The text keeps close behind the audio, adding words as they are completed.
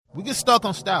We get stuck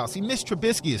on style. See, Mitch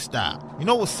Trubisky is style. You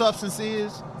know what substance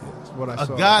is? That's what I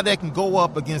saw. A guy that can go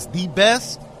up against the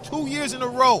best 2 years in a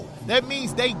row. That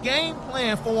means they game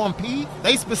plan for him, P.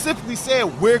 They specifically said,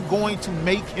 we're going to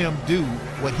make him do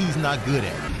what he's not good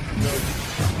at.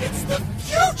 It's the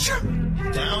future.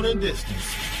 Down and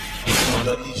distance. On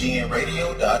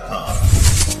WGNradio.com.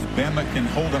 Bama can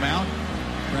hold him out.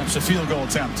 Perhaps a field goal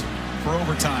attempt for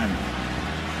overtime.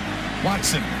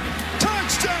 Watson.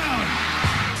 Touchdown!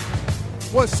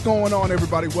 What's going on,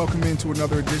 everybody? Welcome into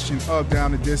another edition of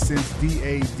Down the Distance,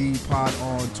 DAD Pod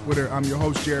on Twitter. I'm your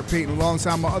host, Jarrett Payton,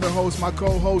 alongside my other host, my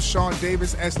co-host, Shaun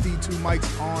Davis, SD2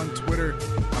 Mics on Twitter.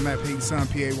 I'm at Payton,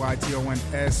 Payton,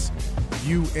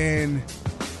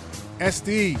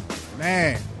 SD.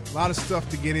 Man, a lot of stuff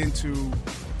to get into.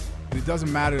 And it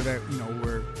doesn't matter that,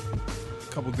 we're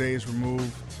a couple days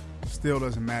removed. Still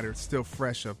doesn't matter. It's still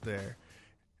fresh up there.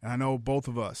 And I know both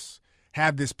of us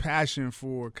have this passion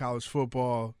for college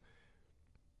football,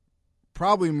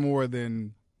 probably more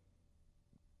than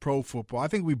pro football. I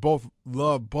think we both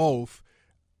love both.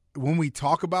 When we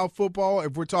talk about football,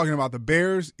 if we're talking about the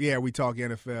Bears, yeah, we talk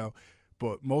NFL.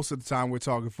 But most of the time we're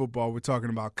talking football. We're talking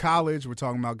about college. We're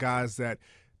talking about guys that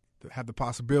have the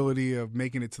possibility of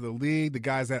making it to the league, the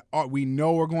guys that we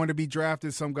know are going to be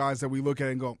drafted, some guys that we look at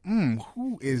and go,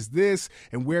 who is this?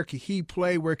 And where could he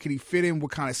play? Where could he fit in?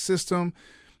 What kind of system?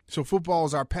 So football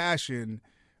is our passion.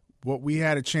 What we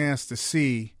had a chance to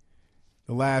see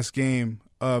the last game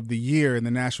of the year in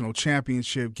the national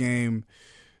championship game,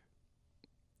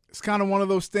 it's kind of one of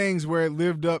those things where it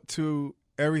lived up to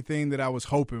everything that I was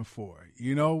hoping for.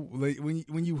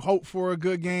 When you hope for a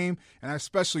good game, and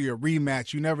especially a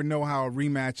rematch, you never know how a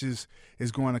rematch is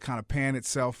going to kind of pan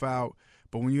itself out.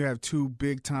 But when you have two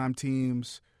big-time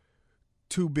teams,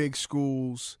 two big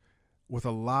schools with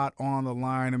a lot on the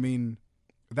line, I mean,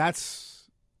 that's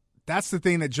the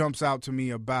thing that jumps out to me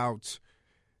about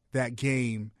that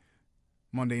game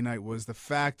Monday night was the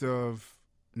fact of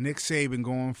Nick Saban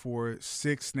going for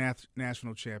 6th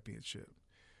national championship,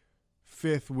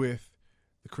 5th with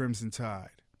the Crimson Tide.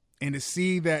 And to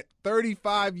see that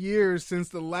 35 years since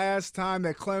the last time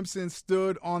that Clemson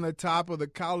stood on the top of the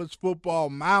college football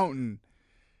mountain,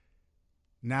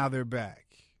 now they're back.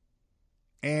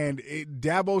 And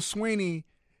Dabo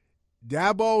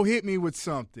hit me with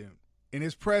something in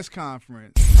his press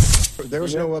conference. There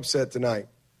was no upset tonight.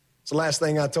 It's the last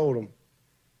thing I told him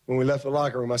when we left the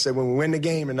locker room. I said, when we win the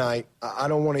game tonight, I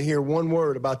don't want to hear one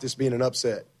word about this being an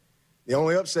upset. The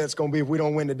only upset's going to be if we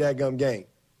don't win the dadgum game.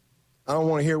 I don't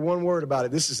want to hear one word about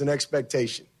it. This is an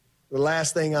expectation. The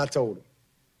last thing I told him.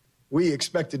 We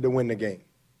expected to win the game.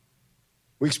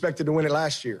 We expected to win it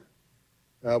last year.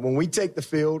 When we take the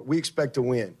field, we expect to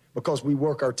win because we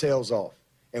work our tails off.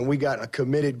 And we got a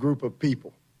committed group of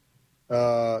people,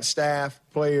 staff,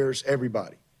 players,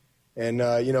 everybody. And,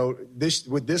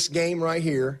 with this game right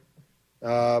here,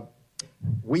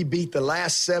 we beat the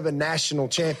last 7 national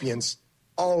champions,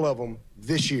 all of them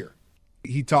this year.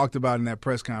 He talked about in that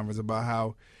press conference about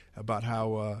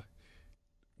how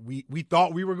we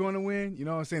thought we were going to win. You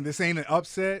know what I'm saying? This ain't an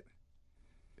upset.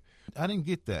 I didn't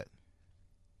get that.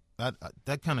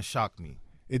 That kind of shocked me.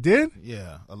 It did?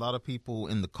 Yeah. A lot of people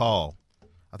in the call,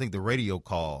 I think the radio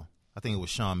call, I think it was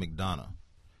Sean McDonough,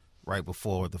 right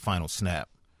before the final snap,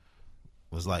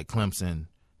 was like Clemson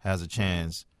has a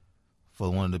chance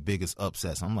for one of the biggest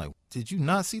upsets. I'm like, did you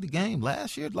not see the game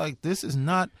last year? Like, this is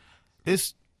not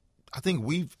this. I think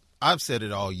I've said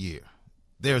it all year.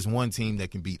 There's one team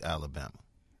that can beat Alabama.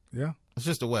 Yeah. It's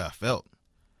just the way I felt.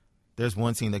 There's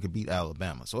one team that could beat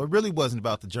Alabama. So it really wasn't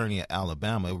about the journey at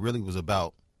Alabama. It really was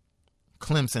about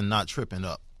Clemson not tripping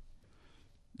up.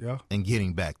 Yeah. And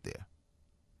getting back there.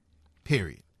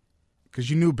 Period. Because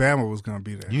you knew Bama was going to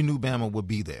be there. You knew Bama would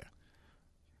be there.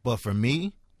 But for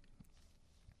me,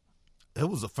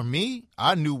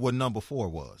 I knew what number 4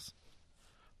 was.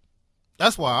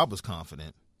 That's why I was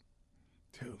confident.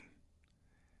 Dude.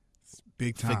 It's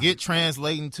big time. Forget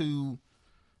translating to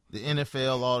the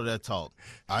NFL, all of that talk.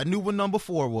 I knew what number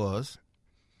 4 was.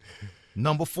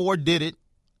 Number 4 did it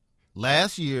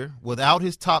last year without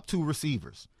his top 2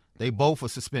 receivers. They both were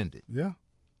suspended. Yeah.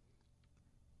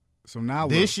 So now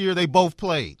this year they both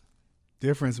played.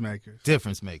 Difference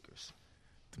makers.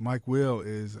 Mike Will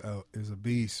is a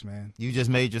beast, man. You just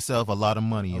made yourself a lot of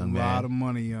money, young man. A lot of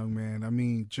money, young man. I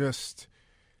mean, just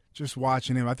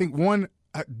watching him. I think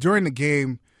during the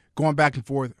game, going back and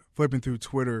forth, flipping through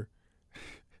Twitter,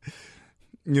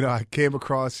 I came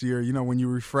across when you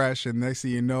refresh and next thing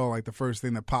you know, like the first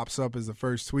thing that pops up is the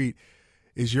first tweet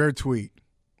is your tweet.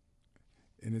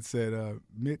 And it said,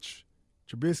 Mitch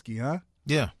Trubisky, huh?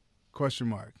 Yeah. Question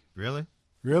mark. Really?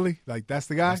 Really? Like that's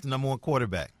the guy? That's the number one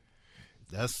quarterback.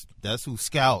 That's who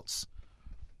scouts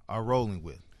are rolling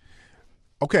with.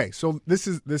 Okay, so this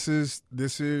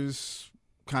is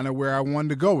kind of where I wanted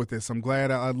to go with this. I'm glad.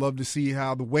 I'd love to see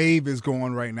how the wave is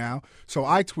going right now. So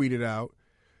I tweeted out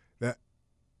that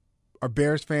are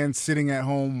Bears fans sitting at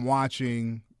home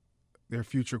watching their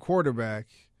future quarterback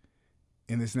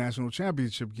in this national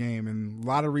championship game, and a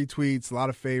lot of retweets, a lot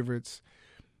of favorites.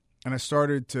 And I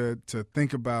started to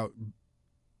think about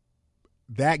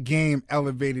that game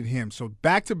elevated him. So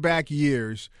back-to-back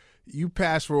years, you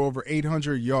passed for over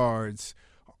 800 yards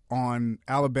on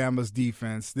Alabama's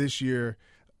defense. This year,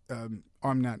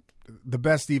 I'm not the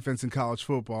best defense in college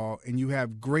football, and you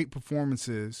have great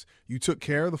performances. You took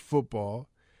care of the football,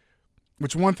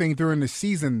 which one thing during the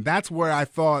season, that's where I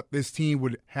thought this team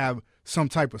would have some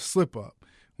type of slip-up.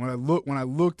 When I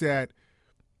looked at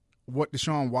what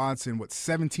Deshaun Watson,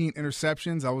 17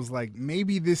 interceptions, I was like,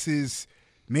 maybe this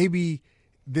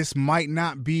might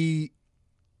not be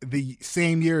the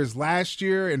same year as last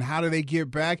year, and how do they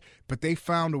get back? But they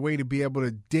found a way to be able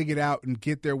to dig it out and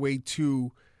get their way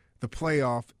to the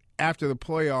playoff, after the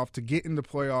playoff, to get in the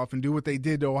playoff and do what they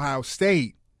did to Ohio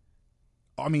State.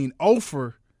 I mean, 0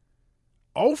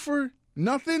 for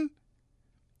nothing.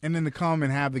 And then to come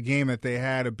and have the game that they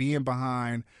had of being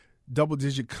behind,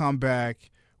 double-digit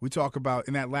comeback. We talk about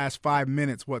in that last 5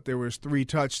 minutes, there was 3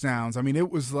 touchdowns. I mean,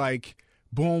 it was like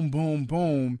boom, boom,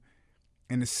 boom.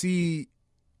 And to see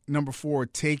number 4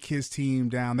 take his team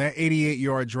down, that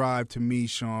 88-yard drive to me,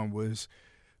 Shaun, was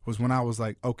when I was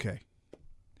like, okay,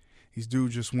 these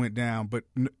dudes just went down. But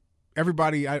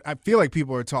everybody, I feel like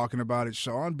people are talking about it,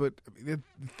 Shaun, but the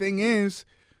thing is,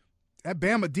 that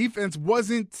Bama defense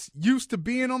wasn't used to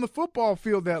being on the football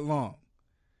field that long.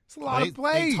 It's a lot of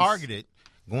plays. They targeted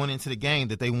going into the game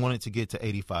that they wanted to get to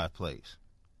 85 plays.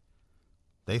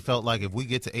 They felt like if we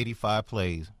get to 85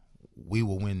 plays, we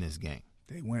will win this game.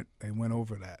 They went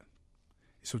over that.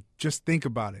 So just think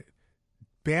about it.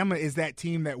 Bama is that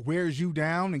team that wears you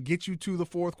down and gets you to the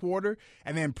fourth quarter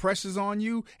and then presses on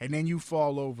you, and then you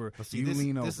fall over. But see,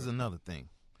 this is another thing.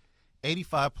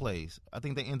 85 plays. I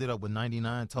think they ended up with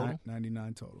 99 total.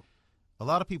 99 total. A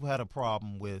lot of people had a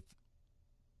problem with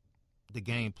the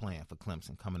game plan for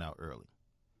Clemson coming out early.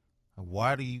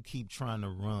 Why do you keep trying to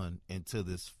run into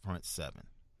this front seven?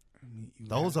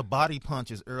 Those are body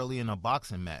punches early in a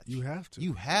boxing match. You have to.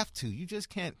 You have to. You just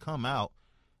can't come out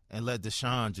and let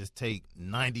Deshaun just take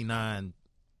 99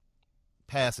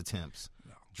 pass attempts,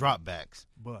 dropbacks,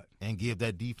 and give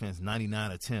that defense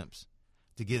 99 attempts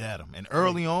to get at him. And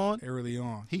early on,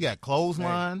 he got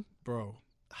clothesline, bro,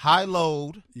 high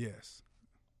load. Yes.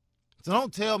 So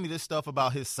don't tell me this stuff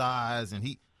about his size and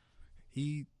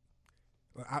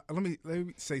let me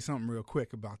say something real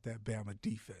quick about that Bama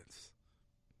defense.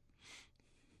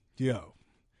 Yo,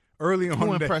 early on,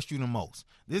 who impressed you the most?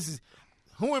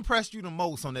 Who impressed you the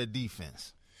most on that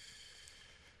defense?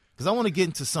 Because I want to get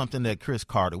into something that Chris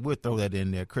Carter, we'll throw that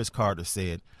in there. Chris Carter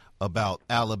said about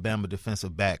Alabama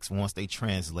defensive backs once they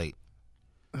translate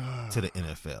to the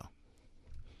NFL.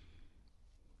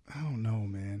 I don't know,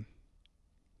 man.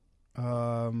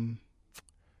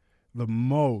 The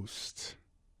most.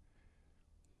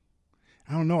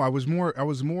 I don't know. I was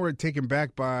more taken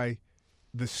back by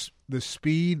the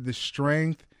speed, the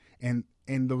strength, and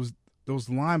those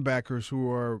linebackers who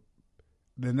are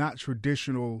the not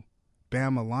traditional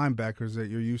Bama linebackers that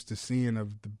you're used to seeing,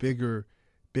 of the bigger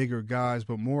guys,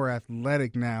 but more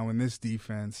athletic now in this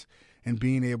defense, and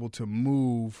being able to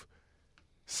move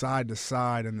side to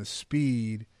side and the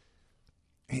speed.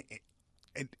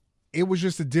 It was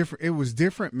just it was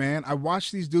different, man. I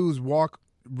watched these dudes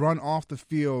run off the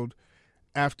field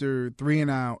after 3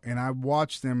 and out, and I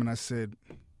watched them and I said,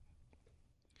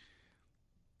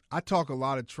 I talk a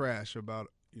lot of trash about,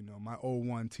 my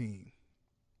 0-1 team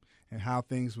and how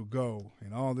things would go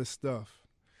and all this stuff.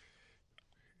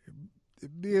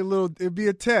 It'd be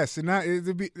a test, and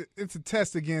it's a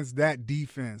test against that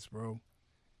defense, bro.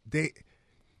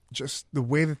 Just the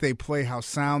way that they play, how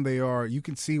sound they are, you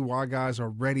can see why guys are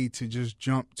ready to just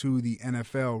jump to the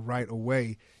NFL right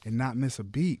away and not miss a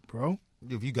beat, bro.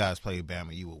 If you guys played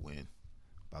Bama, you would win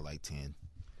by like 10.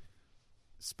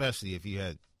 Especially if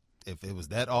it was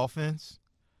that offense.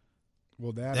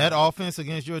 Well, that offense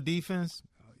against your defense.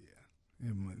 Oh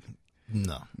yeah.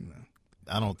 No.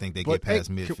 I don't think they get past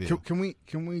midfield.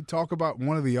 Can we talk about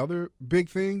one of the other big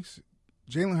things?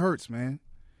 Jalen Hurts, man.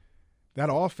 That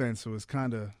offense was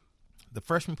kind of. The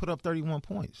freshman put up 31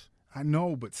 points. I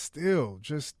know, but still,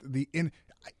 just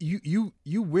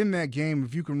you win that game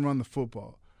if you can run the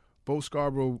football. Bo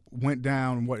Scarborough went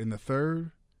down in the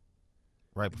third.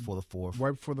 right before the fourth.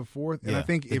 Right before the fourth. And Yeah. I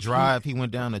think he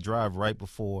went down the drive right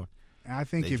before. And I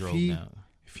think they if drove he down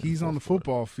if he's on the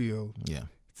football field, yeah,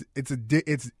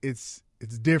 it's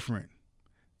different.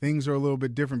 Things are a little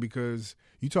bit different because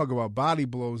you talk about body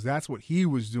blows. That's what he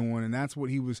was doing, and that's what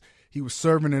he was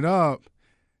serving it up.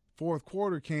 Fourth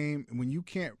quarter came, and when you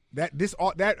can't that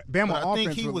Bama but I offense.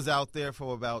 think he was out there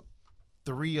for about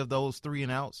 3 of those 3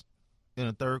 and outs in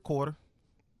the third quarter.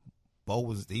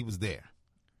 He was there.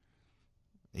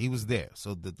 He was there.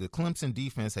 So the Clemson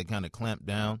defense had kind of clamped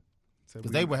down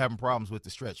because they were having problems with the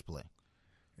stretch play.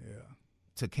 Yeah.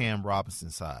 To Cam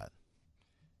Robinson's side.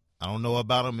 I don't know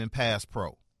about him in pass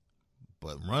pro,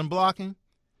 but run blocking.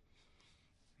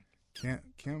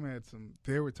 Cam had some.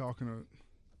 They were talking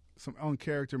some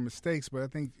uncharacter mistakes, but I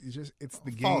think it's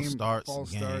the game.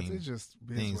 False starts. It's just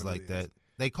things like that.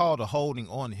 They called a holding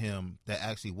on him that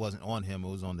actually wasn't on him. It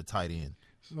was on the tight end.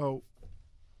 So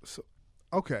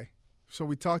okay. So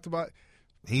we talked about.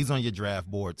 He's on your draft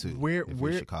board too. Where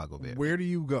Chicago Bears. Where do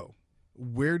you go?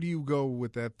 Where do you go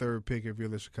with that third pick if you're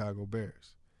the Chicago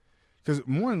Bears? Because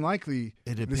more than likely,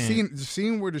 the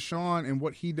scene where Shaun and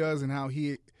what he does and how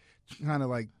he kind of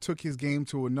like took his game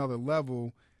to another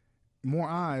level, more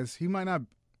eyes, he might not.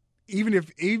 Even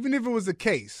if it was the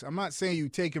case, I'm not saying you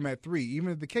take him at 3. Even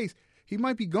if the case, he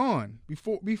might be gone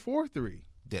before 3.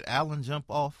 Did Allen jump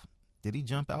off? Did he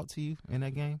jump out to you in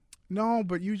that game? No,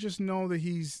 but you just know that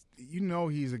he's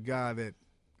a guy that.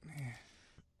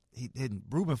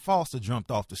 Reuben Foster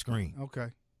jumped off the screen. Okay.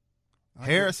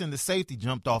 Harrison, the safety,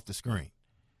 jumped off the screen.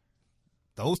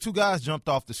 Those 2 guys jumped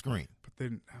off the screen. But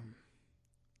then,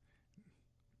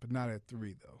 but not at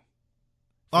 3 though.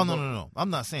 Oh no! I'm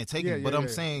not saying take him, but I'm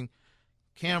saying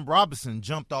Cam Robinson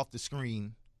jumped off the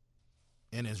screen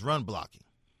in his run blocking.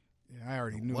 Yeah, I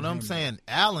already knew. What I'm saying,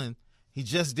 Allen, he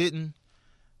just didn't.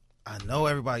 I know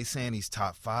everybody's saying he's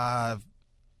top 5.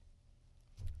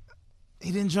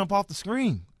 He didn't jump off the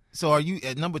screen. So are you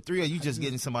at number 3? Are you just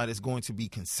getting somebody that's going to be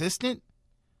consistent?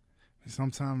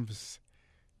 Sometimes,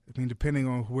 I mean, depending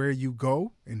on where you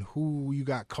go and who you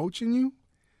got coaching you,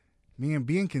 man,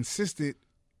 being consistent.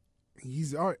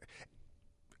 He's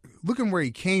looking where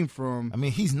he came from. I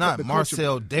mean, he's not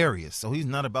Marcel Darius, so he's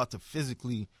not about to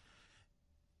physically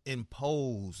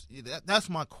impose. That's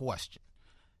my question.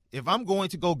 If I'm going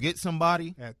to go get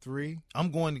somebody at 3,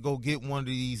 I'm going to go get one of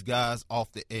these guys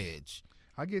off the edge.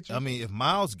 I get you. I mean, if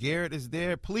Myles Garrett is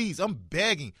there, please, I'm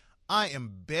begging. I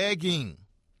am begging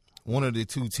one of the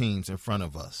 2 teams in front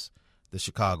of us, the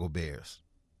Chicago Bears,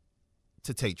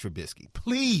 to take Trubisky.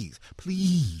 Please,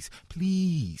 please,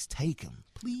 please take him.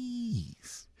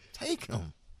 Please take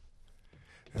him.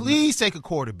 Please take a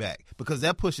quarterback because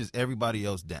that pushes everybody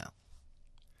else down.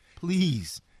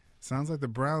 Please. Sounds like the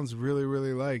Browns really,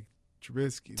 really like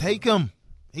Trubisky. Take him.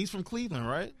 He's from Cleveland,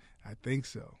 right? I think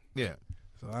so. Yeah.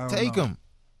 So I don't Take know. him.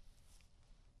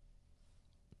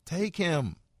 Take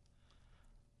him.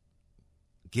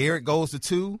 Garrett goes to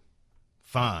 2.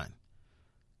 Fine.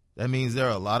 That means there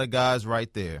are a lot of guys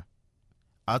right there.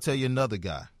 I'll tell you another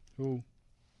guy. Who?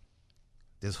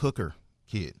 This Hooker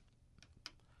kid.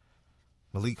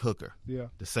 Malik Hooker. Yeah.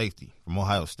 The safety from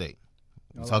Ohio State.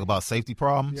 We talk about safety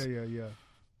problems. Yeah.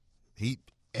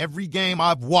 Every game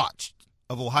I've watched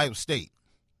of Ohio State,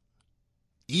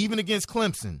 even against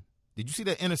Clemson, did you see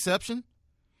that interception?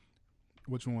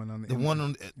 Which one? On the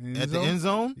one at the end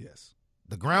zone? Yes.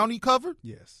 The ground he covered?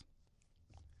 Yes.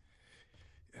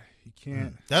 He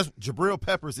can't. That's Jabril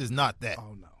Peppers is not that.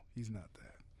 Oh, no. He's not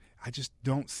that. I just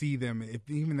don't see them. If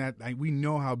even that, we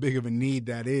know how big of a need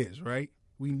that is, right?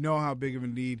 We know how big of a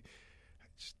need.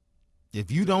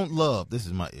 If you don't love, this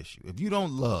is my issue.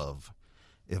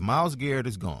 If Myles Garrett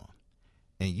is gone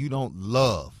and you don't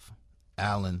love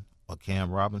Allen or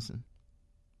Cam Robinson,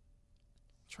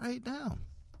 trade down.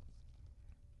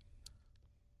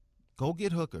 Go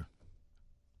get Hooker.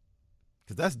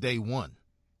 Because that's day 1.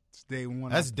 It's day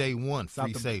 1. That's day 1,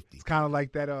 free safety. It's kind of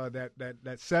like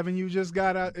that 7 you just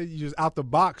got out. You just out the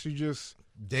box. You just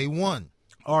day 1.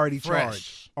 Already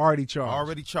fresh.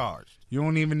 charged. You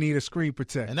don't even need a screen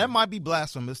protector. And that might be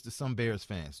blasphemous to some Bears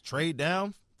fans. Trade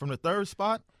down from the 3rd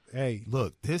spot. Hey,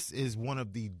 look, this is one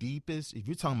of the deepest. If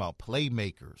you're talking about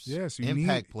playmakers, yes,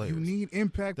 impact players. You need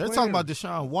impact. They're talking about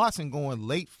Deshaun Watson going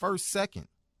late 1st, 2nd.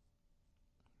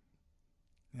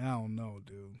 I don't know,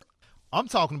 dude. I'm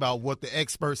talking about what the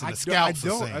experts and the scouts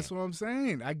are saying. That's what I'm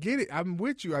saying. I get it. I'm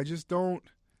with you. I just don't.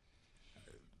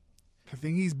 I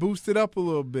think he's boosted up a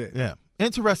little bit. Yeah.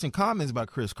 Interesting comments by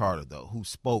Chris Carter, though, who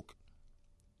spoke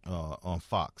on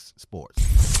Fox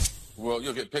Sports. Well,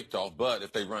 you'll get picked off, but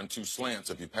if they run 2 slants,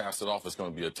 if you pass it off, it's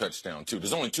going to be a touchdown, too.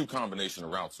 There's only 2 combination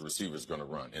of routes the receiver's going to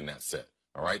run in that set.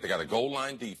 All right, they got a goal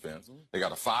line defense. They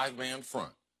got a 5-man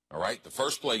front. All right, the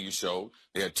first play you showed,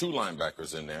 they had 2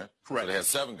 linebackers in there. Correct. So they had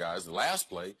 7 guys. The last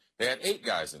play, they had 8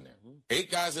 guys in there. 8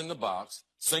 guys in the box,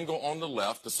 single on the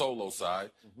left, the solo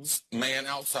side, man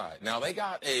outside. Now, they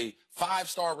got a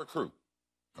 5-star recruit,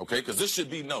 okay, because this should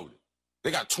be noted.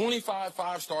 They got 25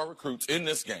 5-star recruits in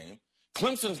this game.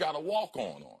 Clemson's got a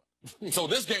walk-on on. So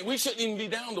this game, we shouldn't even be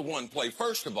down to 1 play,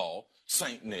 first of all,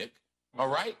 St. Nick, all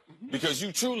right? Because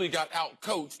you truly got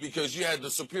out-coached because you had the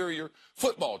superior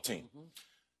football team.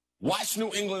 Watch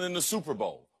New England in the Super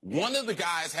Bowl. One of the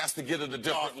guys has to get at a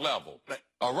different level,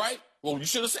 all right? Well, you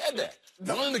should have said that.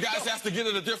 One of the guys has to get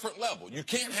at a different level. You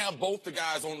can't have both the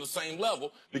guys on the same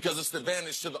level because it's the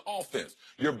advantage to the offense.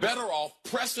 You're better off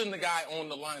pressing the guy on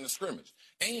the line of scrimmage.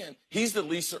 And he's the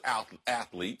lesser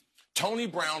athlete. Tony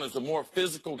Brown is the more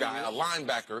physical guy, a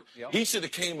linebacker. He should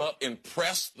have came up and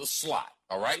pressed the slot,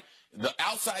 all right? The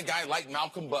outside guy like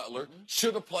Malcolm Butler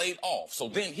should have played off, so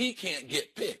then he can't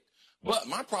get picked. But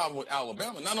my problem with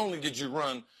Alabama, not only did you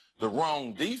run the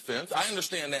wrong defense, I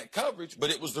understand that coverage, but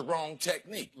it was the wrong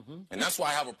technique. And that's why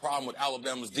I have a problem with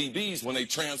Alabama's DBs when they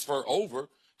transfer over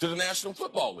to the National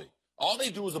Football League. All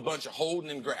they do is a bunch of holding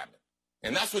and grabbing.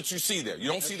 And that's what you see there. You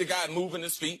don't see the guy moving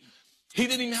his feet. He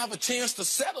didn't even have a chance to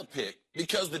set a pick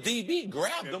because the DB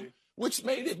grabbed him, which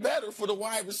made it better for the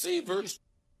wide receivers.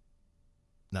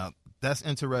 Now, that's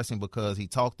interesting because he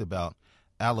talked about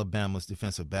Alabama's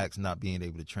defensive backs not being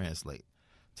able to translate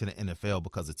to the NFL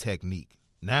because of technique.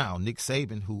 Now, Nick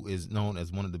Saban, who is known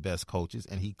as one of the best coaches,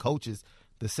 and he coaches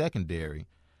the secondary,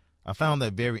 I found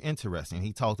that very interesting.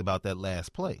 He talked about that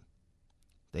last play.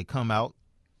 They come out,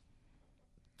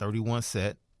 31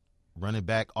 set, running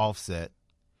back offset.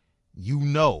 You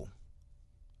know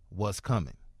what's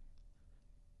coming.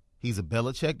 He's a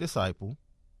Belichick disciple.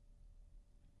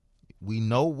 We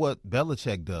know what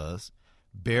Belichick does.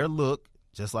 Bear look,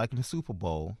 just like in the Super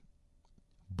Bowl.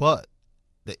 But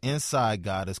the inside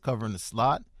guy that's covering the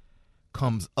slot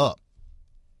comes up.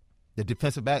 The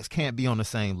defensive backs can't be on the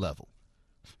same level.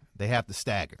 They have to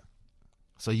stagger.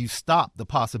 So you stop the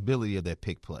possibility of that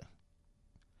pick play.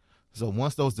 So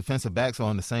once those defensive backs are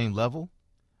on the same level,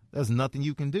 there's nothing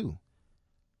you can do.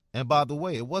 And by the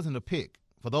way, it wasn't a pick.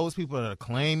 For those people that are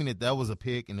claiming that was a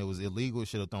pick and it was illegal,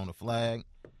 should have thrown a flag,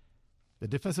 the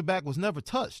defensive back was never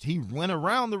touched. He went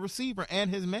around the receiver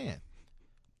and his man.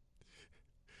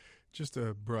 Just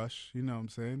a brush, you know what I'm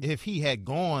saying? If he had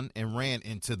gone and ran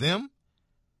into them,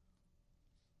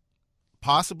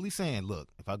 possibly saying, look,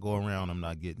 if I go around, I'm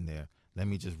not getting there. Let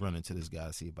me just run into this guy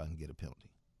and see if I can get a penalty.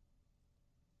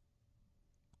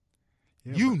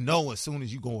 Yeah, you know as soon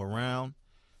as you go around,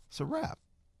 it's a wrap.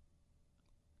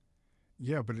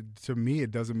 Yeah, but to me, it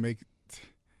doesn't make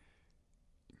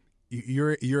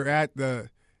you're at the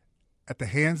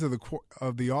hands of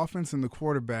the offense and the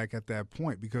quarterback at that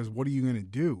point, because what are you going to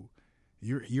do?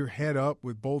 You're head up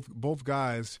with both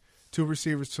guys, 2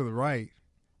 receivers to the right.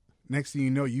 Next thing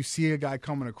you know, you see a guy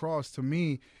coming across. To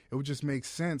me, it would just make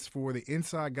sense for the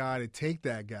inside guy to take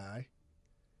that guy.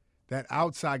 That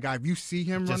outside guy, if you see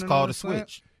him just running call on the slant,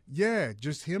 switch. Yeah,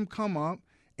 just him come up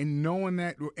and knowing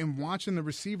that and watching the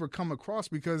receiver come across,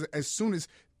 because as soon as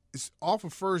it's off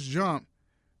of first jump,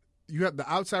 you have the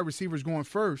outside receivers going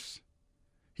first.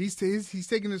 He's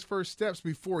taking his first steps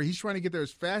before. He's trying to get there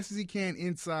as fast as he can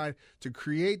inside to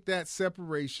create that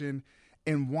separation.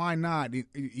 And why not?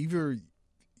 Either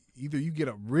you get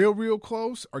up real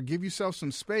close or give yourself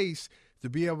some space to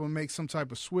be able to make some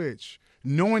type of switch,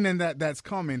 knowing that that's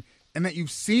coming and that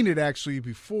you've seen it actually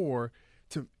before.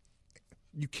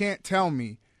 You can't tell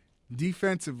me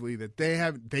defensively that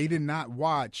they did not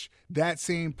watch that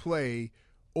same play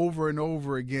over and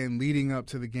over again leading up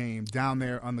to the game down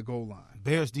there on the goal line.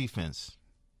 Bears defense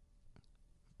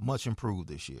much improved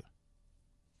this year.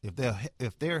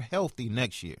 If they're healthy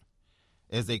next year,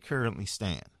 as they currently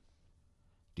stand,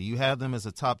 do you have them as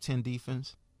a top 10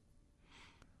 defense?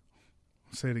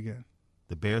 Say it again.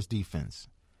 The Bears defense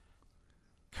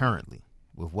currently,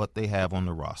 with what they have on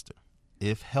the roster,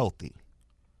 if healthy,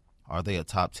 are they a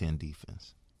top 10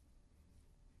 defense?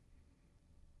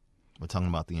 We're talking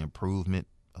about the improvement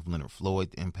of Leonard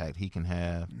Floyd, the impact he can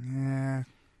have. Yeah,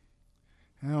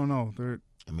 I don't know.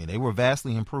 They were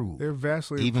vastly improved. They're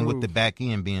vastly even improved. with the back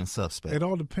end being suspect. It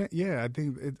all depends. Yeah, I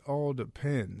think it all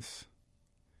depends.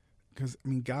 Because,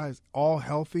 guys, all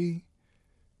healthy,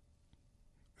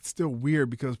 it's still weird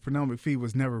because Pernell McPhee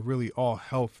was never really all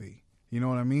healthy. You know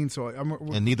what I mean? So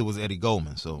and neither was Eddie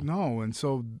Goldman. So no, and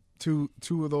so two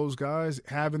of those guys,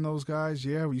 having those guys,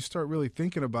 yeah, you start really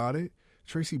thinking about it.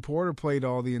 Tracy Porter played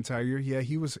all the entire year. Yeah,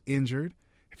 he was injured.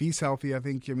 If he's healthy, I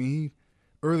think, he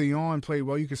early on played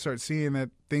well. You could start seeing that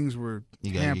things were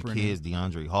You got tampering. your kids,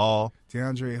 DeAndre Hall.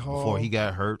 Before he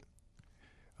got hurt,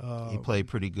 he played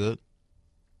pretty good.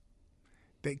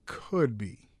 They could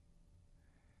be.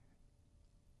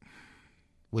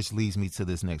 Which leads me to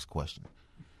this next question.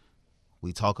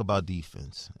 We talk about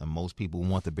defense, and most people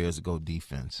want the Bears to go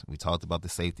defense. We talked about the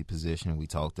safety position. We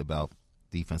talked about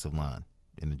defensive line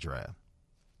in the draft.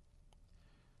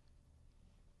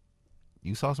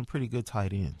 You saw some pretty good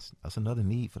tight ends. That's another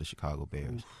need for the Chicago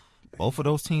Bears. Both of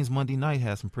those teams Monday night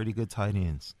had some pretty good tight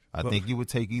ends. I think you would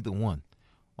take either one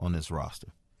on this roster.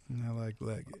 I like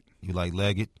Leggett. You like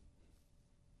Leggett?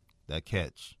 That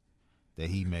catch that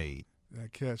he made.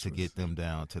 That catch to get them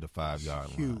down to the 5-yard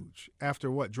line. Huge.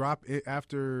 After what?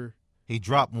 After he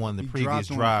dropped one the previous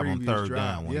drive on third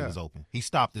down when he was open. He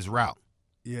stopped his route.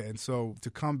 Yeah, and so to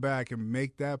come back and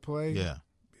make that play. Yeah.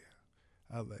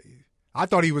 I'll let you. I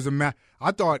thought he was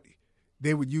I thought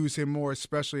they would use him more,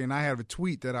 especially. And I have a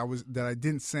tweet that I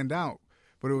didn't send out,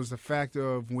 but it was the fact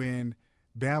of when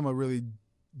Bama really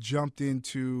jumped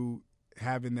into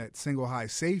having that single high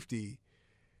safety.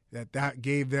 That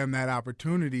gave them that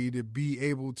opportunity to be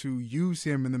able to use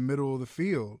him in the middle of the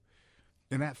field.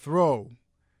 And that throw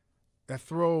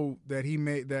that he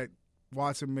made, that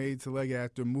Watson made to Leggett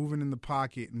after moving in the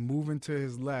pocket and moving to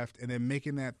his left and then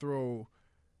making that throw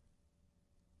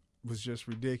was just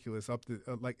ridiculous.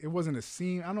 Like it wasn't a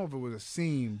seam. I don't know if it was a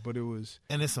seam, but it was.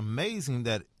 And it's amazing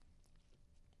that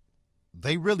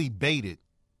they really baited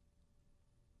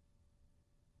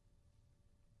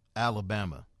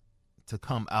Alabama to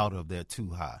come out of their too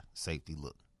high safety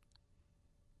look.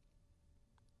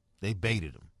 They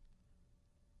baited them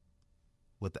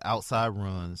with the outside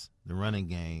runs, the running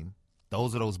game.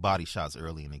 Those are those body shots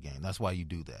early in the game. That's why you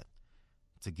do that,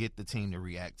 to get the team to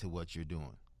react to what you're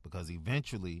doing, because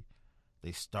eventually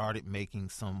they started making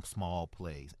some small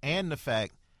plays. And the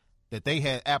fact that they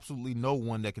had absolutely no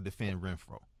one that could defend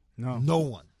Renfro. No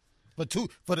one.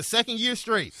 For the second year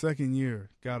straight. Second year,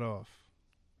 got off.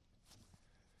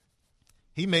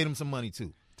 He made him some money,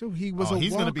 too. Dude, he was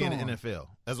he's going to be in the NFL.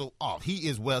 He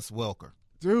is Wes Welker.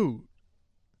 Dude,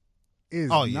 is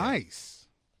nice.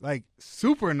 Like,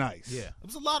 super nice. Yeah. There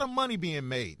was a lot of money being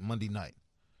made Monday night.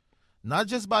 Not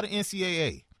just by the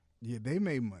NCAA. Yeah, they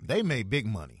made money. They made big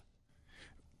money.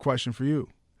 Question for you.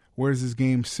 Where does this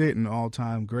game sit in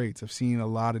all-time greats? I've seen a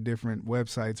lot of different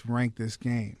websites rank this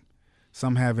game.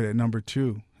 Some have it at number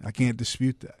 2. I can't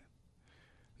dispute that.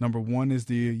 Number 1 is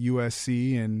the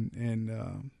USC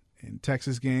and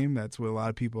Texas game. That's what a lot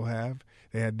of people have.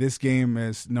 They had this game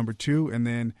as number 2, and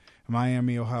then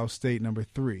Miami, Ohio State, number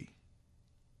 3.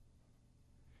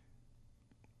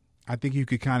 I think you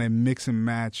could kind of mix and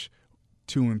match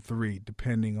 2 and 3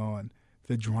 depending on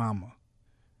the drama,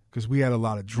 because we had a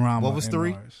lot of drama. What was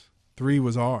 3? 3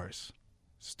 was ours.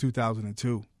 It's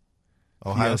 2002.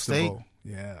 Ohio Fiesta State? Bowl.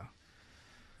 Yeah.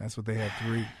 That's what they had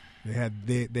 3.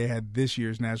 They had this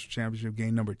year's national championship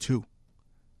game number 2.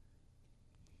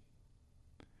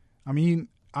 I mean,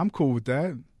 I'm cool with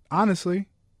that. Honestly,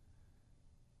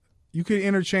 you could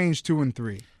interchange 2 and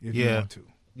 3 if you want to.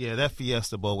 Yeah, that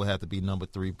Fiesta Bowl would have to be number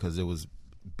 3 because it was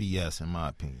BS in my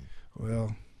opinion.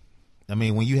 Well, I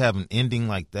mean, when you have an ending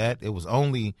like that, it was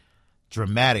only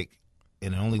dramatic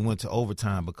and it only went to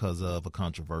overtime because of a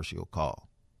controversial call.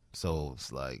 So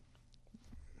it's like,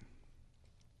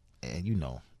 and you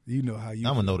know how you.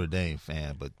 I'm a Notre Dame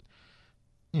fan, but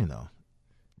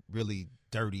really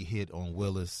dirty hit on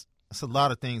Willis. It's a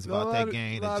lot of things about that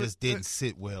game that just didn't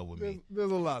sit well with me.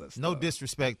 There's a lot of stuff. No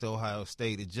disrespect to Ohio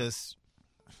State,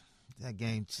 that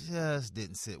game just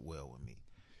didn't sit well with me.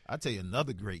 I'll tell you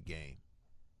another great game.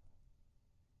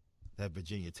 That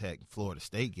Virginia Tech Florida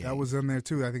State game. That was in there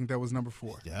too. I think that was number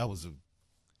 4. That was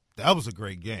a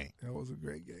great game. That was a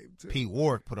great game too. Pete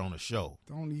Warwick put on a show.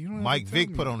 Mike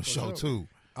Vick put on a show too.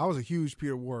 I was a huge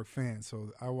Peter Warwick fan,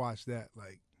 so I watched that.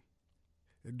 Like,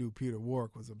 that dude Peter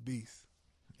Warwick was a beast.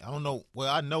 I don't know.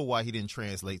 Well, I know why he didn't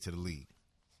translate to the league,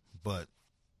 but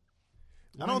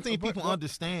I don't think people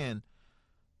understand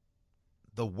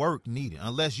the work needed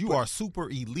unless you are super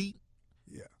elite.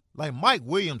 Yeah, like Mike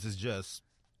Williams is just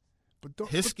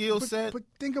his skill set. But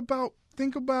think about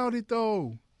it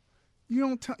though.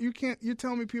 You're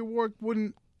telling me Peter Warwick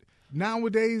wouldn't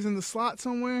nowadays in the slot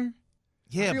somewhere?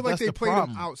 Yeah, I feel but like that's they played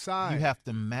problem. him outside. You have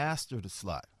to master the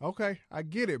slot. Okay, I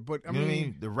get it, but I you know what I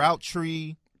mean, the route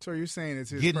tree. So you're saying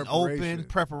it's his getting preparation. Open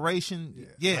preparation.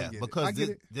 Yeah, because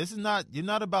this is not. You're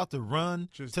not about to run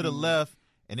to the left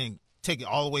and then take it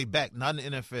all the way back. Not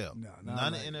in the NFL. No,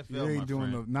 not in the NFL. You ain't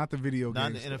doing not the video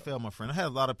game. Not in the NFL, my friend. I had a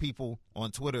lot of people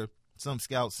on Twitter, some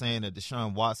scouts saying that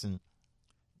Deshaun Watson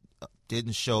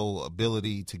didn't show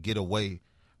ability to get away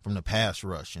from the pass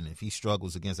rush. And if he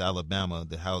struggles against Alabama,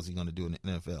 then how is he going to do in the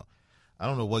NFL? I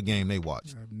don't know what game they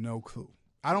watched. I have no clue.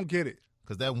 I don't get it.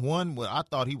 Because that one, I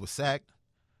thought he was sacked.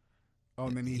 Oh,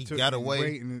 and then he got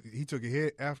away. And he took a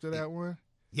hit after that one?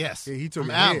 Yes. Yeah, he took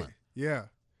from a Allen. hit. Yeah.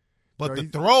 But the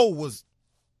throw was,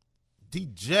 he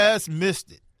just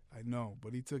missed it. I know,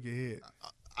 but he took a hit.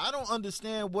 I don't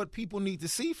understand what people need to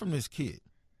see from this kid.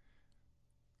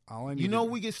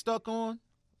 We get stuck on?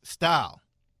 Style.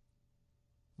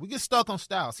 We get stuck on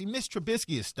style. See, Mitch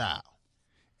Trubisky is style.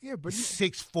 Yeah, but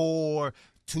 6'4",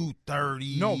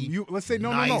 230. No, let's say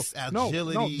nice no.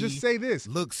 agility. No, just say this.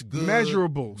 Looks good.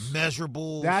 Measurables.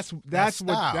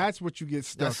 That's what you get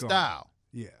stuck That's on. style.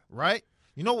 Yeah. Right?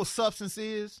 You know what substance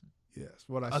is? Yes,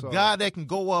 what I saw. A guy that can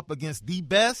go up against the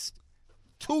best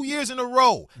 2 years in a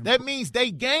row. That means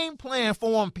they game plan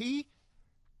for him, P.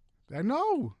 I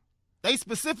know. They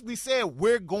specifically said,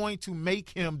 we're going to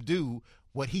make him do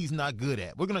what he's not good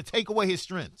at. We're going to take away his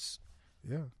strengths.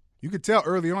 Yeah. You could tell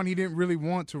early on he didn't really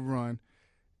want to run,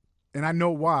 and I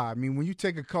know why. I mean, when you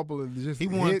take a couple of just He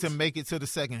wanted to make it to the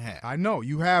second half. I know.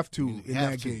 You have to in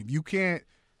that game. You can't,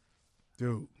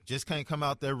 dude. Just can't come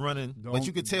out there running. But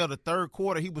you could tell the third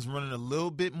quarter he was running a little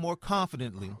bit more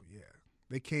confidently. Oh, yeah.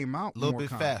 They came out a little more bit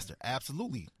confident. faster.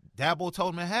 Absolutely. Dabo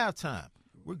told him at halftime,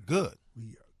 we're good.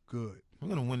 We are good. We're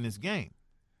going to win this game.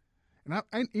 And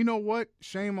I you know what?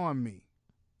 Shame on me.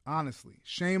 Honestly,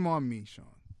 shame on me, Shaun.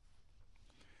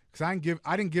 Because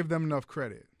I didn't give them enough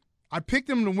credit. I picked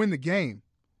them to win the game.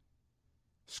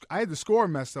 I had the score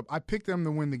messed up. I picked them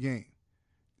to win the game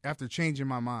after changing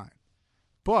my mind.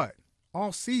 But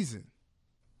all season,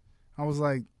 I was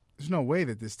like, there's no way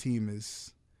that this team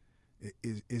is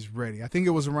ready. I think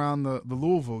it was around the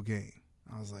Louisville game.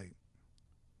 I was like,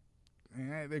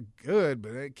 man, they're good,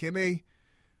 but can they?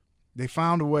 They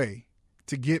found a way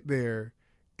to get there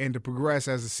and to progress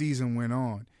as the season went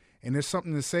on. And there's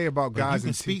something to say about guys. You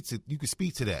can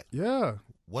speak to that. Yeah.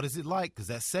 What is it like? Because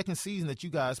that second season that you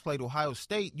guys played Ohio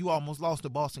State, you almost lost to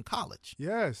Boston College.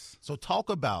 Yes. So talk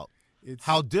about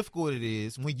how difficult it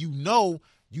is when you know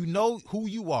who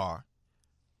you are,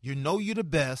 you know you're the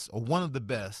best or one of the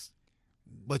best,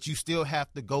 but you still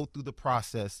have to go through the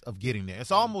process of getting there.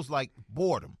 It's almost like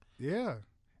boredom. Yeah.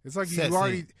 It's like you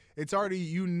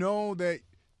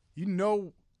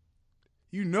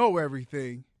know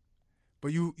everything,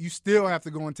 but you still have to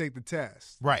go and take the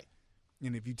test. Right.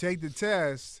 And if you take the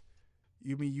test,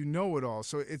 you know it all.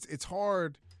 So it's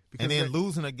hard. Because and then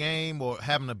losing a game or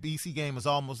having a BC game is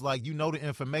almost like you know the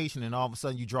information and all of a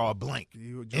sudden you draw a blank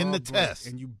in the test.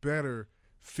 And you better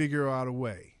figure out a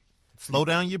way. Slow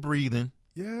down your breathing.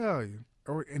 Yeah.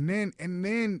 And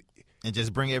then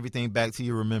just bring everything back to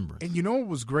your remembrance. And you know what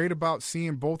was great about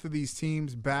seeing both of these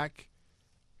teams back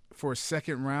for a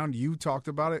second round? You talked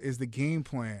about it, is the game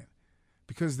plan.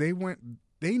 Because they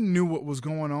knew what was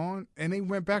going on, and they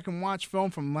went back and watched film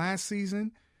from last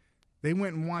season. They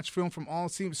went and watched film from all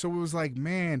teams. So it was like,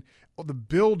 man, the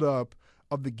buildup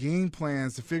of the game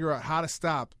plans to figure out how to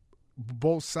stop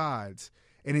both sides.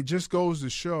 And it just goes to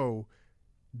show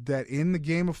that in the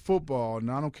game of football,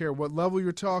 and I don't care what level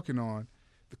you're talking on,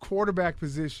 the quarterback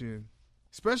position,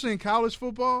 especially in college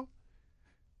football,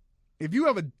 if you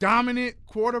have a dominant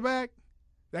quarterback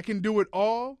that can do it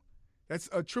all, that's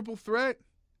a triple threat,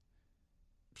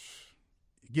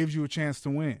 it gives you a chance to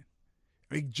win.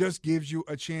 It just gives you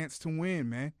a chance to win,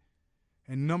 man.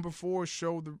 And number 4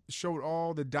 showed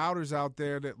all the doubters out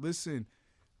there that, listen,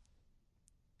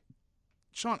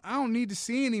 Shaun, I don't need to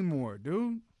see anymore,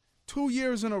 dude. 2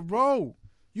 years in a row.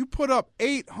 You put up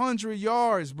 800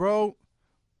 yards, bro,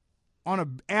 on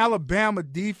an Alabama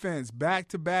defense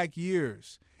back-to-back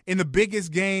years in the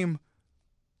biggest game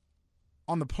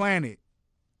on the planet.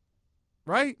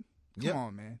 Right? Come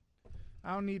on, man.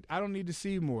 I don't need to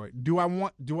see more. Do I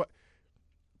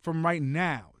from right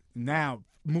now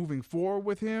moving forward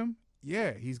with him?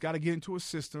 Yeah, he's got to get into a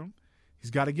system.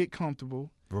 He's got to get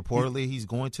comfortable. Reportedly, he's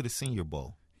going to the Senior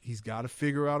Bowl. He's got to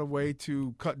figure out a way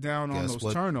to cut down on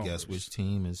those turnovers. Guess which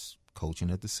team is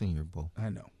coaching at the Senior Bowl? I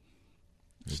know.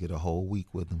 They get a whole week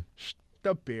with him.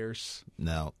 The Bears.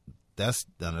 Now, that's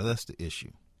the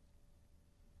issue.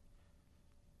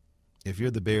 If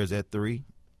you're the Bears at 3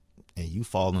 and you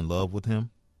fall in love with him,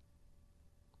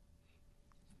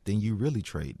 then you really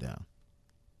trade down.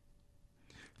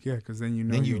 Yeah, because then you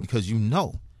know. Because you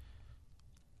know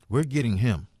we're getting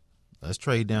him. Let's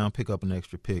trade down, pick up an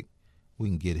extra pick. We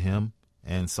can get him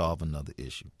and solve another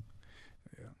issue.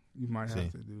 Yeah, you might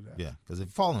have to do that. Yeah, because if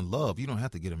you fall in love, you don't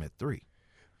have to get him at 3.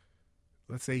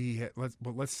 Let's say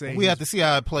let's say we have to see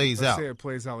how it plays out. Let's say it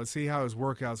plays out. Let's see how his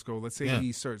workouts go. Let's say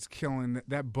he starts killing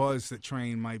that buzz. That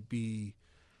train might be.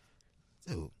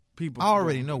 Dude, people. I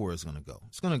already know where it's going to go.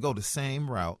 It's going to go the same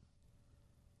route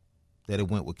that it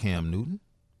went with Cam Newton.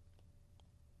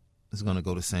 It's going to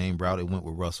go the same route it went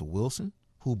with Russell Wilson,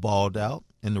 who balled out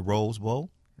in the Rose Bowl.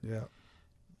 Yeah.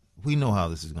 We know how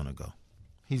this is going to go.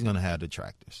 He's going to have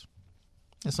detractors.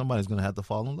 And somebody's going to have to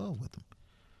fall in love with him.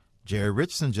 Jerry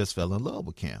Richardson just fell in love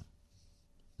with Cam.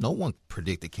 No one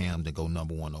predicted Cam to go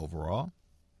number 1 overall.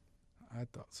 I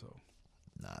thought so.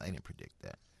 Nah, they didn't predict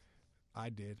that. I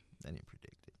did. They didn't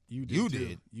predict it. You did. You too.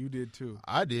 did. You did too.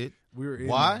 I did. We were in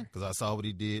Why? there. Because I saw what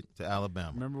he did to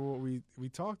Alabama. Remember what we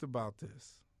talked about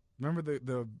this. Remember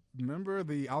the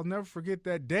I'll never forget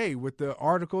that day with the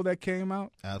article that came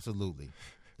out. Absolutely.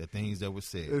 The things that were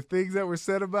said. The things that were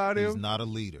said about him. He's not a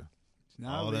leader.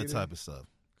 Not all a that leader. type of stuff.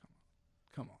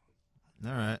 Come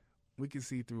on. All right. We can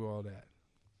see through all that.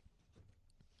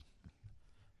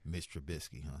 Mitch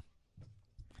Trubisky, huh?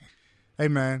 Hey,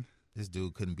 man. This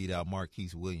dude couldn't beat out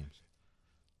Marquise Williams.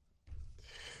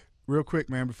 Real quick,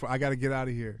 man, before I got to get out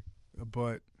of here.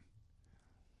 But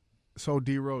so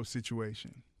D-Rose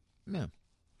situation. Yeah.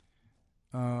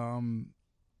 When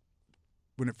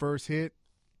it first hit,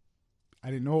 I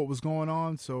didn't know what was going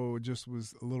on, so it just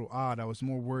was a little odd. I was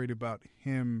more worried about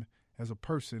him as a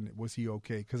person. Was he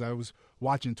okay? Because I was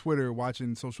watching Twitter,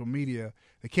 watching social media.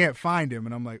 They can't find him,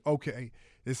 and I'm like, okay,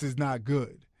 this is not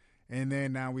good. And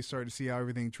then now we started to see how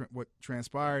everything what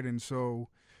transpired, and so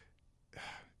a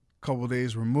couple of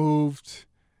days removed.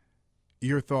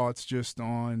 Your thoughts just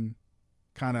on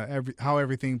kind of how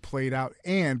everything played out,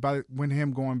 and when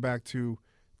him going back to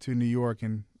New York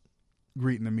and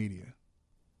greeting the media.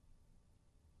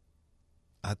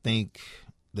 I think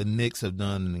the Knicks have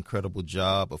done an incredible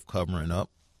job of covering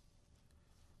up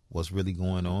what's really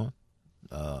going on.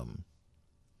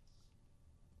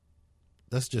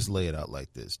 Let's just lay it out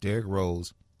like this. Derrick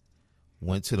Rose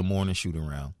went to the morning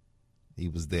shoot-around. He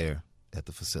was there at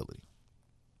the facility.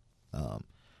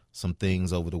 Some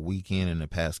things over the weekend and the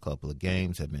past couple of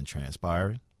games have been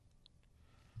transpiring.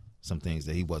 Some things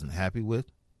that he wasn't happy with.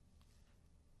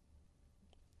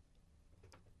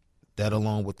 That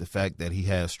along with the fact that he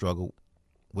has struggled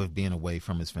with being away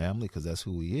from his family because that's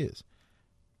who he is.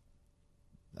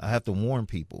 I have to warn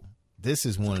people, this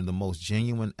is one of the most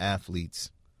genuine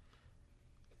athletes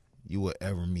you will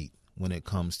ever meet when it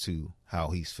comes to how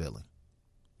he's feeling.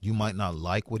 You might not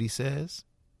like what he says.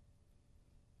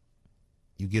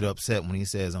 You get upset when he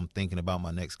says, I'm thinking about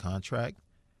my next contract.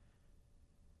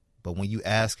 But when you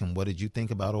ask him, what did you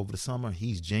think about over the summer?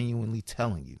 He's genuinely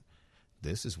telling you,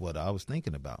 this is what I was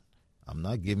thinking about. I'm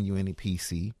not giving you any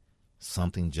PC,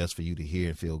 something just for you to hear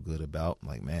and feel good about.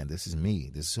 Like, man, this is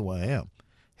me. This is who I am.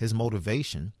 His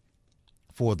motivation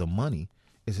for the money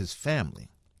is his family.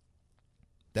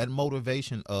 That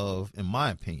motivation of, in my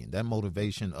opinion, that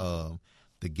motivation of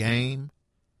the game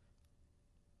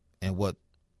and what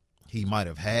he might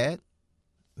have had,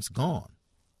 it's gone.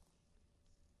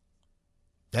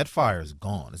 That fire is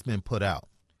gone. It's been put out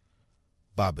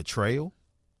by betrayal,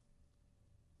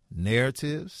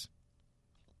 narratives,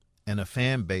 and a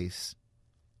fan base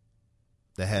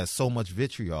that has so much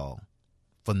vitriol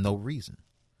for no reason.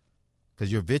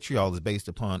 Because your vitriol is based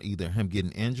upon either him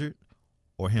getting injured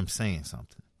or him saying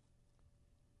something.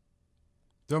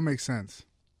 Don't make sense.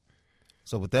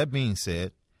 So with that being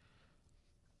said,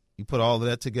 you put all of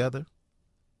that together,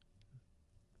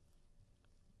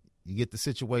 you get the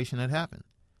situation that happened.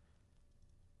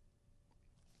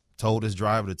 Told his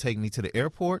driver to take me to the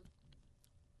airport.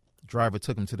 Driver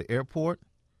took him to the airport.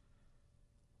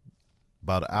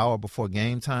 About an hour before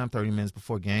game time, 30 minutes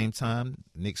before game time,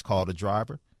 Knicks called the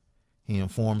driver. He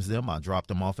informs them, I dropped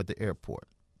him off at the airport.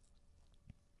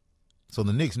 So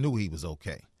the Knicks knew he was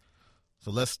okay.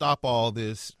 So let's stop all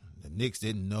this. The Knicks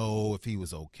didn't know if he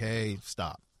was okay.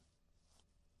 Stop.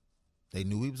 They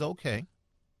knew he was okay.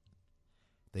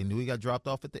 They knew he got dropped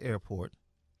off at the airport.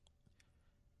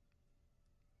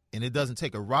 And it doesn't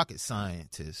take a rocket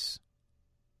scientist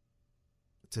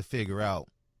to figure out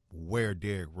where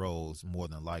Derrick Rose more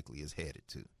than likely is headed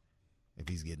to if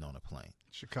he's getting on a plane.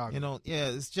 Chicago. You know, yeah,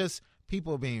 it's just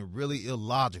people being really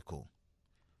illogical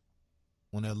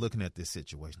when they're looking at this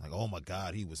situation. Like, oh, my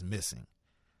God, he was missing.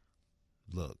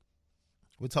 Look,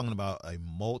 we're talking about a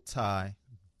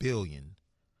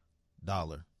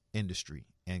multi-billion-dollar industry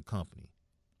and company.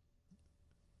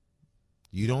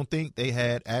 You don't think they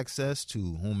had access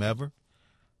to whomever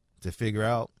to figure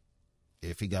out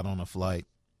if he got on a flight,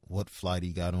 what flight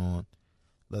he got on?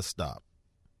 Let's stop.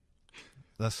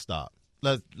 Let's stop.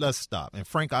 Let's stop. And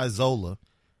Frank Isola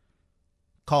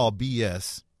called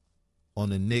BS on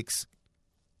the Knicks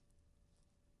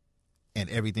and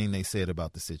everything they said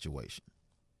about the situation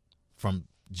from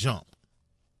jump.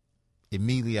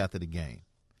 immediately after the game.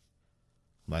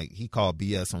 Like, he called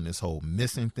BS on this whole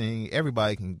missing thing.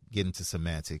 Everybody can get into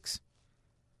semantics.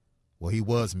 Well, he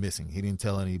was missing. He didn't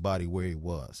tell anybody where he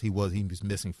was. He was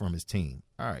missing from his team.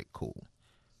 All right, cool.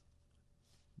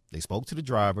 They spoke to the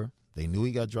driver. They knew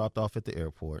he got dropped off at the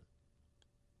airport.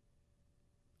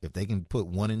 If they can put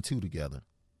 1 and 2 together,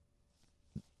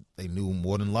 they knew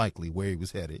more than likely where he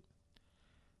was headed,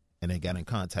 and they got in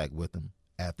contact with him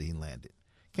after he landed.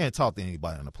 Can't talk to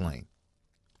anybody on the plane.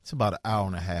 It's about an hour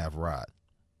and a half ride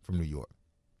from New York.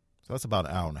 So that's about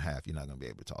an hour and a half you're not going to be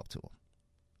able to talk to him.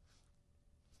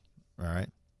 All right?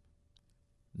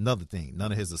 Another thing,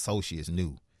 none of his associates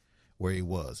knew where he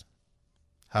was.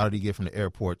 How did he get from the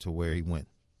airport to where he went,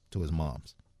 to his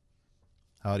mom's?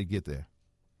 How did he get there?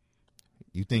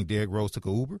 You think Derrick Rose took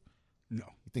an Uber? No.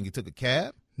 You think he took a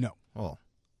cab? No. Oh.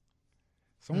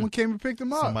 Someone came and picked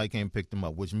him up. Somebody came and picked him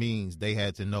up, which means they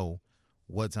had to know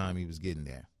what time he was getting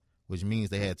there, which means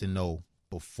they had to know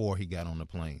before he got on the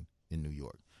plane in New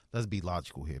York. Let's be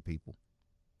logical here, people.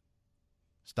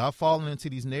 Stop falling into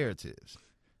these narratives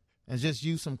and just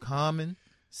use some common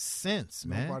sense,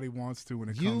 man. Nobody wants to when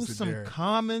it comes to Derrick. Use some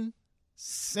common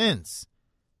sense.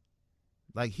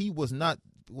 Like, he was not,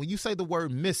 when you say the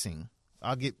word missing,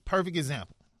 I'll get perfect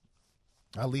example.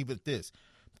 I'll leave it at this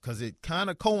because it kind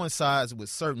of coincides with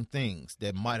certain things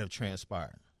that might have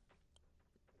transpired.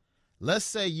 Let's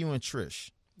say you and Trish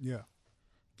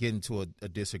get into a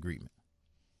disagreement,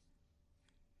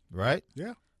 right?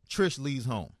 Yeah. Trish leaves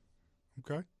home.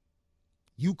 Okay.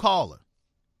 You call her.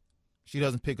 She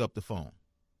doesn't pick up the phone.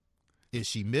 Is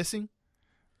she missing?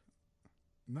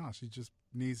 No, she just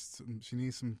needs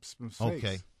some space.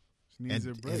 Okay. She needs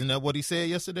a break. Isn't that what he said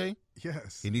yesterday?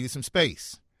 Yes. He needed some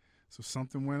space. So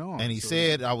something went on. And he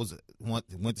said I went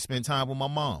to spend time with my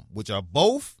mom, which are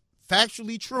both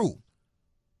factually true.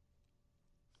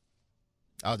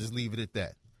 I'll just leave it at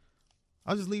that.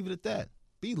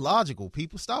 Be logical,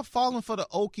 people. Stop falling for the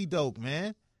okie doke,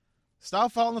 man.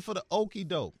 Stop falling for the okie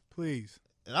doke. Please.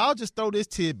 And I'll just throw this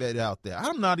tidbit out there.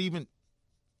 I'm not even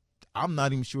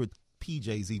sure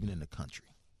PJ's even in the country.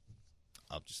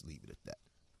 I'll just leave it at that.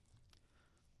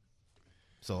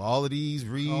 So all of these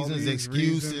reasons,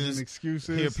 excuses,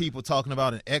 hear people talking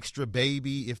about an extra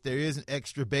baby. If there is an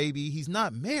extra baby, he's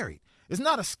not married. It's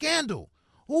not a scandal.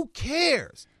 Who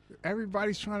cares?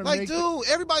 Everybody's trying to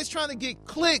everybody's trying to get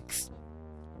clicks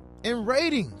and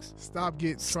ratings. Trying to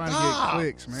get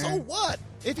clicks, man. So what?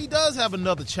 If he does have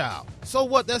another child, so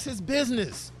what? That's his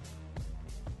business.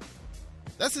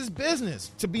 That's his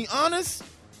business. To be honest,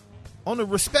 on the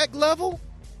respect level,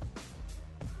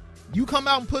 you come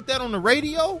out and put that on the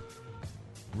radio?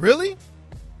 Really?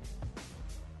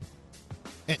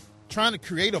 And trying to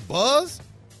create a buzz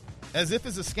as if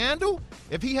it's a scandal?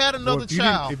 If he had another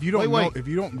child, if you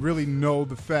don't really know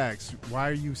the facts, why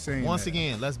are you saying Once that?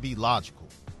 again, let's be logical.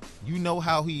 You know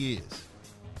how he is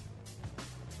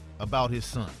about his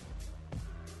son.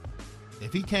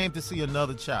 If he came to see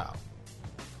another child,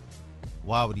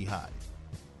 why would he hide it?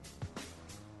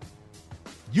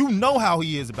 You know how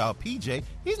he is about PJ.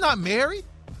 He's not married.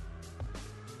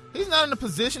 He's not in a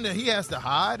position that he has to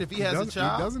hide if he has a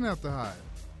child. He doesn't have to hide.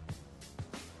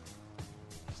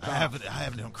 I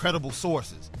have incredible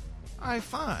sources. All right,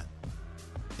 fine.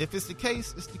 If it's the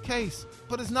case, it's the case.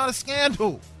 But it's not a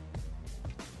scandal.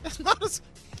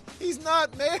 He's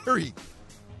not married.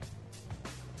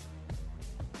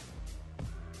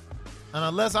 And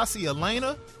unless I see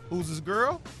Elena, who's his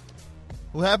girl,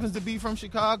 who happens to be from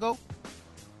Chicago,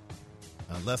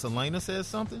 unless Elena says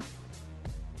something,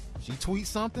 she tweets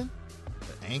something,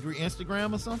 an angry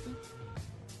Instagram or something.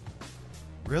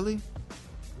 Really?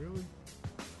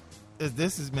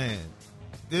 This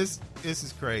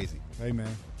is crazy. Hey,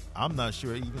 man. I'm not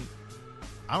sure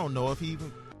I don't know if he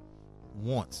even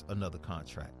wants another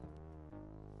contract.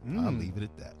 I'll leave it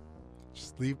at that.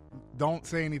 Just leave. Don't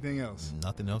say anything else.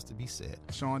 Nothing else to be said.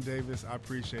 Shaun Davis, I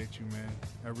appreciate you, man.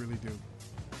 I really do.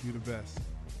 You the best.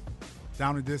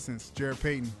 Down the distance, Jarrett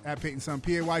Payton, at Payton Sun,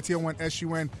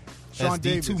 PAYTON, Shaun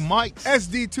Davis. SD2 Mics.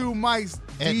 SD2 Mics,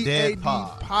 DAD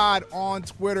Pod on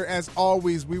Twitter. As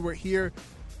always, we were here,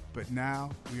 but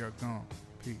now we are gone.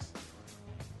 Peace.